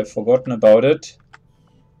could I have forgotten about it?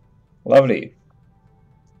 Lovely.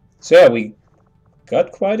 So yeah, we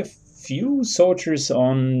got quite a few soldiers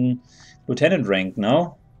on lieutenant rank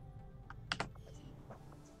now.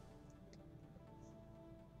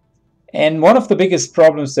 And one of the biggest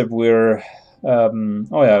problems that we're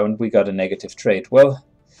oh yeah, and we got a negative trade. Well,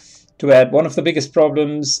 to add, one of the biggest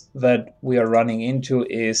problems that we are running into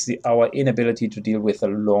is our inability to deal with the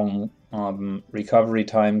long recovery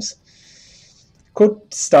times.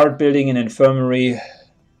 Could start building an infirmary.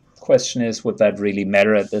 Question is, would that really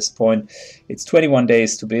matter at this point? It's 21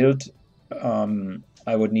 days to build.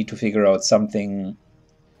 I would need to figure out something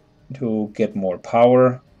to get more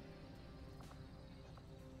power.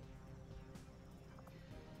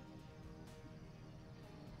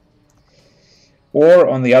 Or,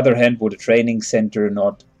 on the other hand, would a training center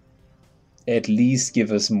not at least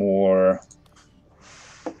give us more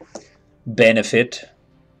benefit?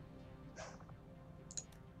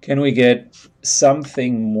 Can we get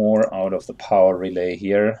something more out of the power relay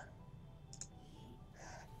here?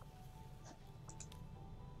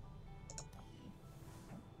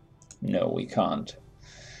 No, we can't.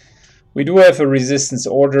 We do have a resistance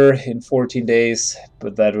order in 14 days,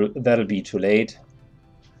 but that'll be too late.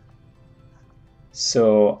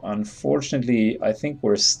 So unfortunately, I think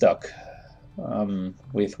we're stuck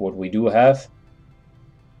with what we do have.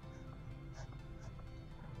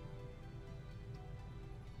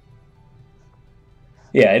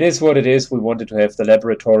 Yeah, it is what it is. We wanted to have the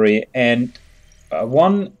laboratory, and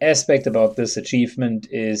one aspect about this achievement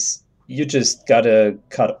is you just gotta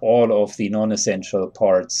cut all of the non-essential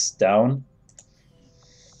parts down.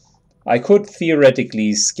 I could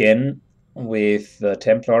theoretically scan with the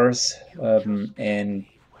Templars and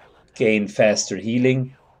gain faster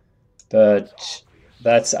healing, but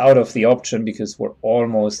that's out of the option because we're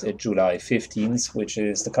almost at July 15th, which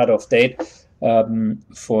is the cutoff date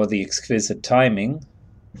for the Exquisite Timing.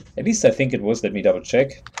 At least I think it was. Let me double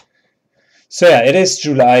check. So yeah, it is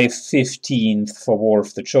July 15th for War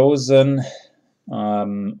of the Chosen,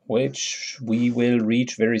 which we will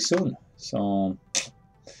reach very soon. So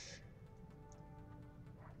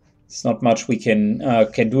it's not much we can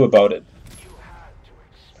do about it. You had to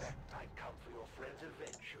expect I'd come for your friends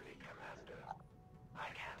eventually, Commander. I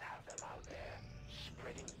can't have them out there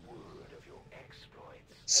spreading word of your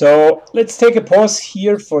exploits. So let's take a pause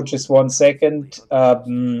here for just 1 second.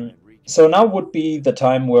 So now would be the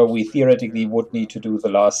time where we theoretically would need to do the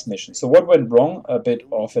last mission. So what went wrong? A bit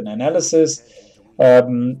of an analysis.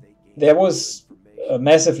 There was a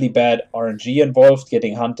massively bad RNG involved,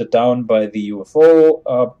 getting hunted down by the UFO,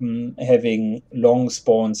 having long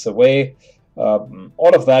spawns away.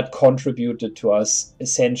 All of that contributed to us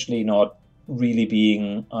essentially not really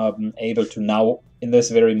being able to now, in this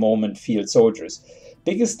very moment, field soldiers.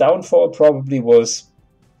 Biggest downfall probably was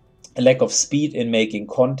a lack of speed in making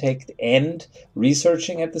contact and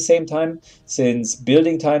researching at the same time, since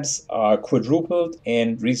building times are quadrupled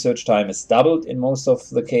and research time is doubled in most of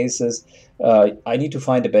the cases. I need to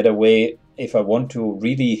find a better way if I want to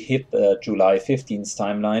really hit the July 15th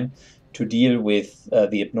timeline to deal with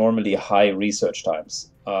the abnormally high research times.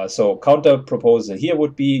 So counter proposal here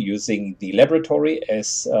would be using the laboratory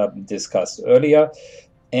as discussed earlier,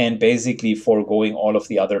 and basically foregoing all of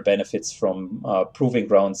the other benefits from proving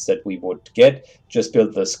grounds that we would get. Just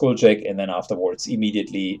build the Skulljack and then afterwards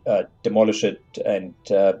immediately demolish it and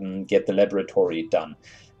get the laboratory done.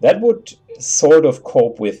 That would sort of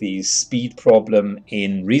cope with the speed problem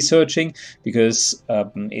in researching, because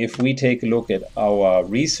if we take a look at our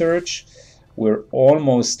research, we're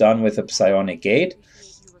almost done with the psionic gate.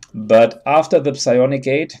 But after the psionic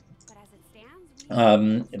gate,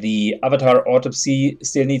 the Avatar autopsy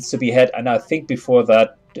still needs to be had, and I think before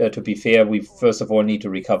that, to be fair, we first of all need to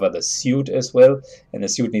recover the suit as well, and the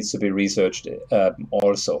suit needs to be researched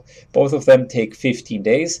also. Both of them take 15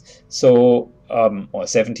 days, so or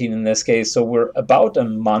 17 in this case, so we're about a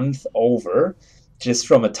month over, just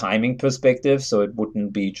from a timing perspective, so it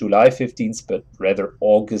wouldn't be July 15th, but rather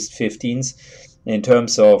August 15th, in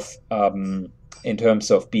terms of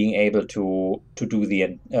being able to do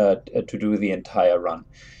the entire run.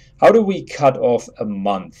 How do we cut off a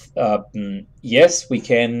month? Yes, we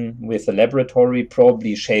can, with the laboratory,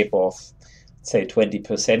 probably shave off, say,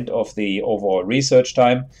 20% of the overall research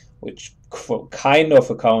time, which kind of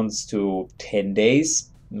accounts to 10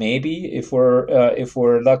 days, maybe, if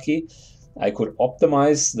we're lucky. I could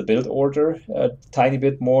optimize the build order a tiny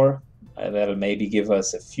bit more. That'll maybe give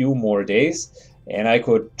us a few more days. And I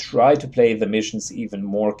could try to play the missions even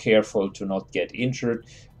more careful to not get injured,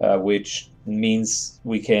 which means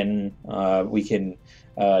we can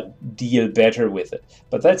deal better with it.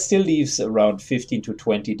 But that still leaves around 15 to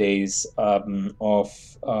 20 days of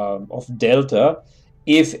delta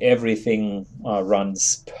if everything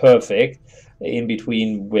runs perfect in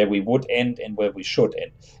between where we would end and where we should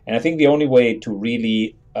end. And I think the only way to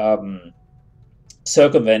really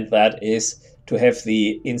circumvent that is to have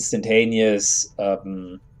the instantaneous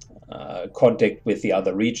contact with the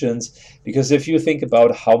other regions, because if you think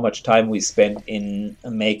about how much time we spend in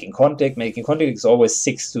making contact is always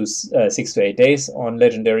 6 to 8 days on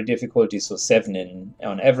legendary difficulty, so 7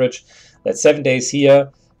 on average. That's 7 days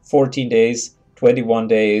here, 14 days, 21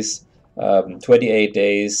 days, 28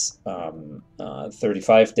 days,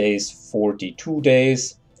 35 days, 42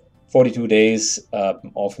 days. 42 days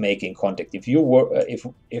of making contact. If you were,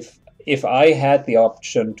 if I had the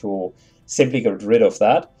option to simply get rid of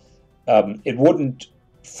that, it wouldn't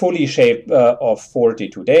fully shave off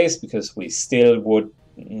 42 days, because we still would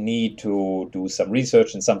need to do some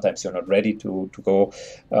research, and sometimes you're not ready to go.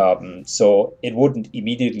 So it wouldn't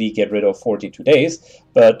immediately get rid of 42 days.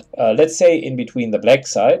 But let's say in between the black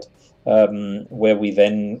side, where we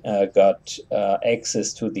then got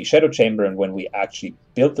access to the shadow chamber, and when we actually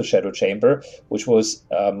built the shadow chamber, which was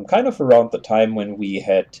kind of around the time when we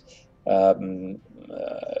had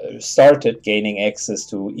started gaining access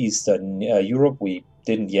to Eastern Europe. We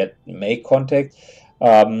didn't yet make contact.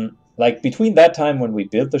 Like between that time when we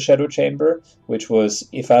built the shadow chamber, which was,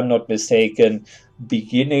 if I'm not mistaken,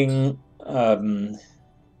 beginning of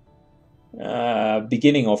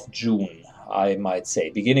June, I might say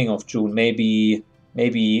beginning of June, maybe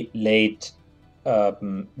late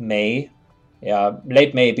May. Yeah,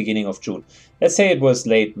 late May, beginning of June. Let's say it was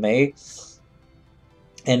late May,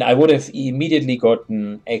 and I would have immediately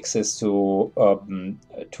gotten access to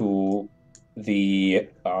the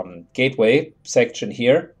gateway section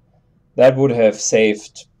here. That would have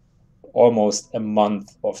saved almost a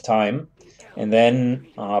month of time, and then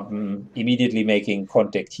immediately making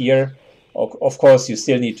contact here. Of course, you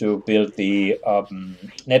still need to build the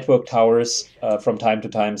network towers from time to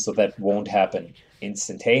time, so that won't happen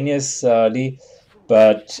instantaneously,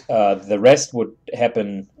 but the rest would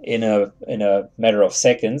happen in a matter of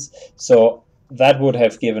seconds. So that would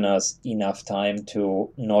have given us enough time to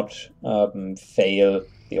not fail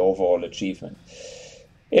the overall achievement.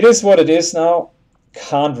 It is what it is now.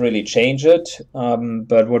 Can't really change it,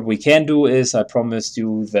 but what we can do is, I promised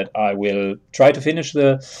you that I will try to finish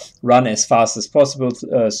the run as fast as possible,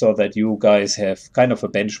 so that you guys have kind of a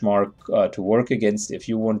benchmark to work against if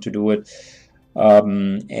you want to do it.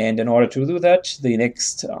 And in order to do that, the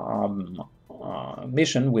next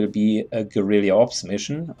mission will be a guerrilla ops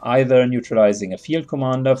mission, either neutralizing a field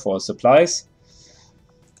commander for supplies,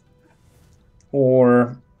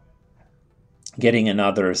 or getting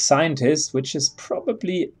another scientist, which is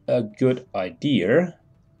probably a good idea,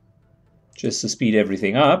 just to speed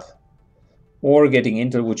everything up, or getting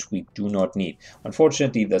intel, which we do not need.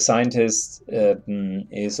 Unfortunately, the scientist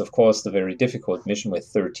is, of course, the very difficult mission with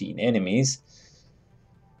 13 enemies.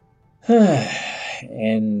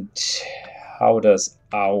 And how does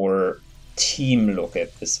our team look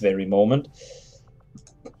at this very moment?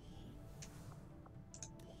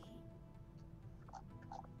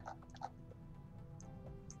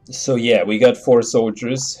 So yeah, we got 4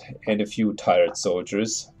 soldiers and a few tired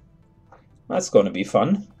soldiers. That's going to be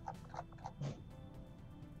fun.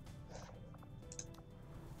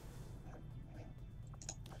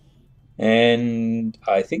 And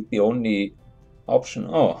I think the only option...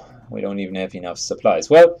 Oh, we don't even have enough supplies.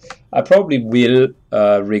 Well, I probably will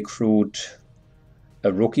recruit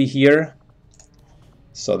a rookie here,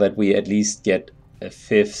 so that we at least get a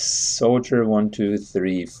 5th soldier. 1, 2,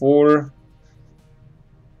 3, 4.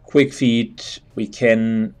 Quick feet, we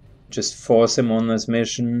can just force him on this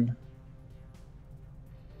mission.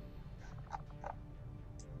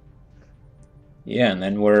 Yeah, and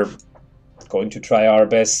then we're going to try our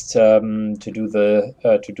best to do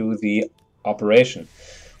the operation.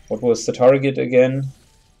 What was the target again?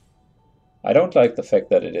 I don't like the fact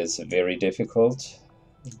that it is very difficult.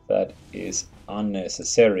 That is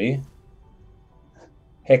unnecessary.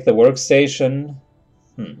 Hack the workstation.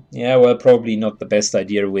 Yeah, well, probably not the best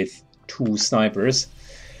idea with 2 snipers.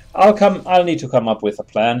 I'll need to come up with a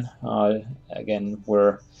plan. Again,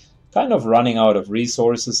 we're kind of running out of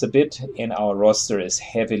resources a bit, and our roster is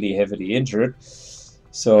heavily injured.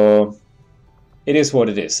 So it is what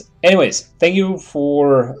it is. Anyways, thank you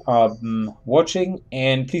for watching,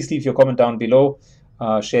 and please leave your comment down below.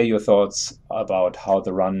 Share your thoughts about how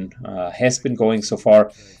the run has been going so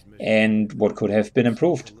far, and what could have been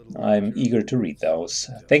improved. I'm eager to read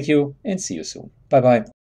those. Thank you, and see you soon. Bye-bye.